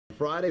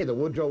Friday, the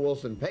Woodrow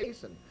Wilson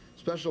Pace, and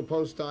special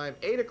post time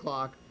 8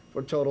 o'clock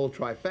for total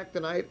trifecta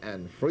night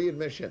and free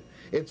admission.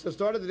 It's the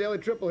start of the Daily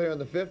Triple here on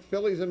the 5th.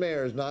 Fillies and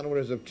Mares,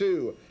 non-winners of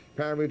 2.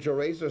 Parimutuel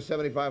Racer,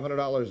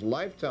 $7,500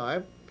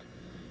 lifetime.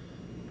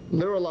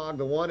 Lyrolog,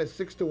 the 1 is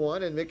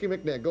 6-1, and Mickey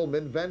McNichol.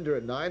 Mint Vendor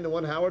at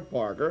 9-1, Howard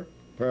Parker.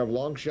 Pair of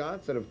long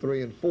shots out of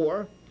 3 and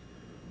 4.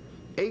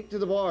 8 to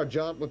the bar,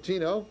 John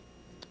Platino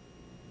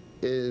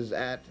is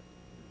at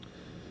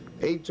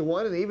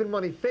 8-1, and the even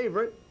money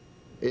favorite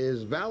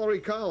is Valerie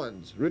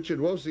Collins. Richard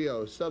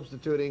Wojcio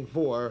substituting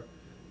for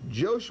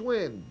Joe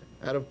Schwind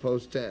out of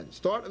post 10.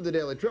 Start of the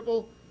Daily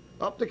Triple.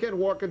 Up to Ken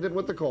Workington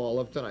with the call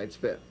of tonight's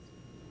 5th.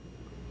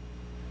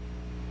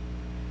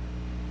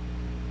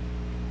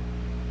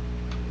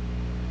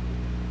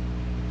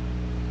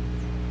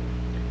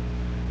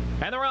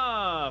 And they're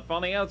off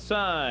on the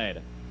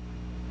outside.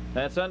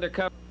 That's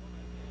undercover.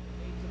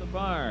 8 to the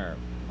bar.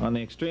 On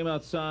the extreme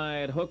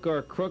outside, hook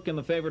or crook in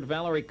the favorite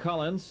Valerie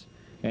Collins.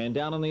 And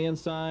down on the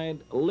inside,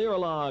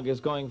 Lyrolog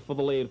is going for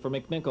the lead for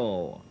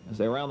McNichol. As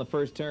they round the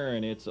first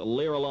turn, it's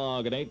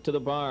Lyrolog at 8 to the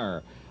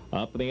bar.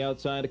 Up on the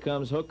outside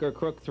comes hook or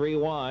crook 3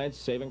 wide.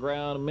 Saving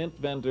ground, Mint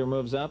Vendor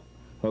moves up.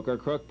 Hook or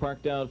crook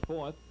parked out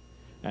 4th.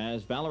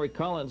 As Valerie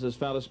Collins has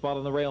found a spot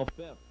on the rail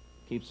 5th.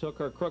 Keeps hook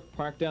or crook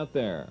parked out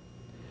there.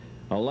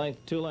 A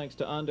length, 2 lengths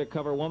to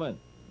Undercover Woman.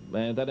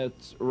 And then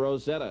it's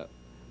Rosetta,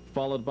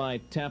 followed by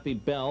Tappy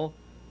Bell.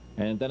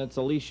 And then it's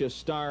Alicia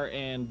Starr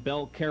and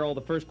Belle Carroll.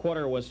 The first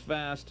quarter was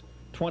fast,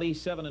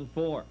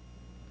 27-4.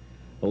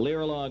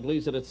 Lyrolog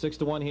leads it at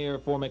 6-1 here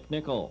for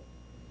McNichol.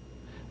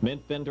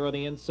 Mint Vendor on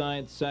the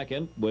inside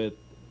second with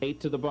 8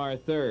 to the bar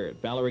third.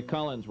 Valerie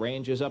Collins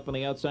ranges up on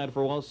the outside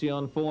for Wojcio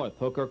on 4th.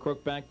 Hook or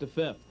crook back to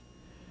 5th.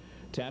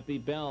 Tappy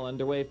Bell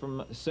underway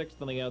from 6th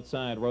on the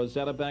outside.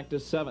 Rosetta back to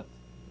 7th.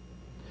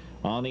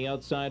 On the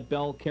outside,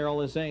 Belle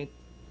Carroll is 8th.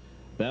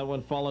 That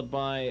one followed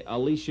by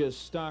Alicia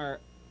Starr.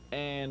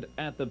 And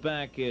at the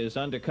back is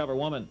Undercover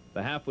Woman.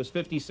 The half was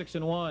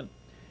 56-1.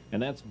 And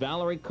that's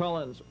Valerie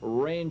Collins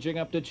ranging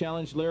up to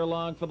challenge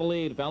Lyrolog for the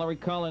lead. Valerie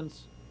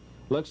Collins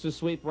looks to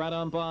sweep right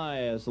on by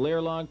as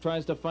Lyrolog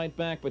tries to fight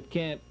back but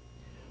can't.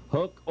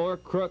 Hook or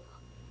crook.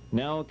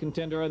 Now a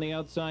contender on the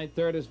outside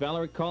third as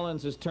Valerie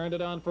Collins has turned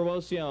it on for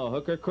Wojcio.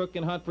 Hook or crook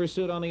in hot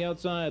pursuit on the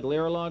outside.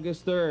 Lyrolog is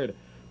third.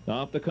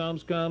 Off the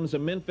combs comes a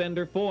Mint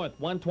Vendor 4th.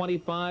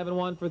 125 and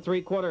 1 for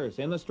 3/4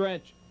 in the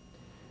stretch.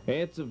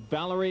 It's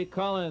Valerie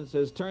Collins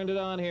has turned it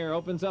on here.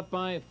 Opens up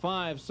by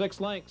 5-6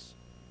 lengths.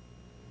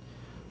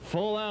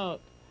 Full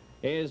out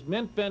is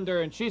Mint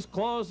Vendor, and she's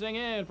closing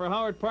in for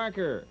Howard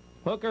Parker.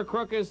 Hook or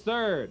crook is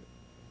third.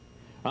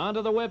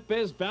 Onto the whip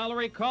is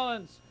Valerie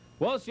Collins.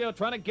 Wojcio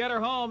trying to get her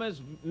home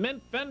as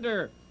Mint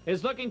Vendor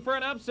is looking for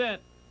an upset.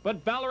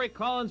 But Valerie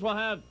Collins will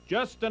have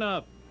just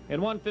enough.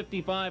 In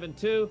 155 and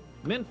 2,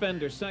 Mint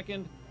Vendor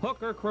second.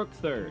 Hook or crook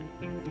third.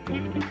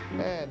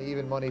 And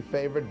even money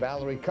favorite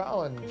Valerie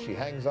Collins. She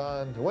hangs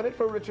on to win it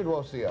for Richard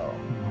Wojcio.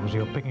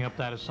 Wojcio picking up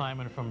that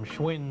assignment from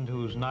Schwind,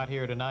 who's not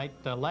here tonight.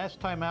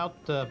 Last time out,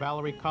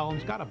 Valerie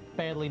Collins got a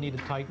badly needed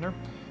tightener.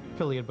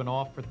 Filly had been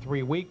off for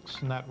 3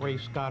 weeks, and that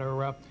race got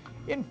her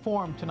in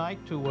form tonight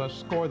to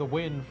score the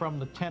win from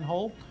the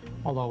 10-hole.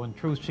 Although, in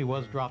truth, she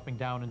was dropping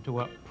down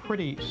into a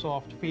pretty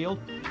soft field.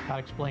 That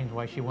explains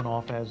why she went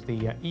off as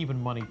the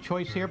even money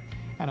choice here.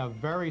 And a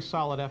very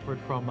solid effort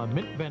from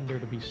Mint Vendor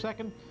to be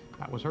second.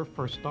 That was her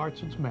first start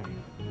since May.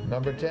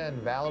 Number 10,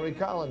 Valerie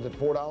Collins at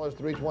 $4,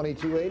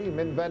 $322.80.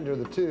 Mint Vendor,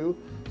 the 2,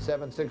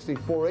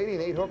 $764.80.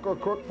 And 8 hook or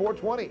crook,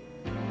 $420.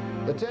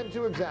 The 10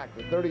 to exact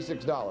at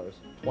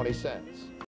 $36.20.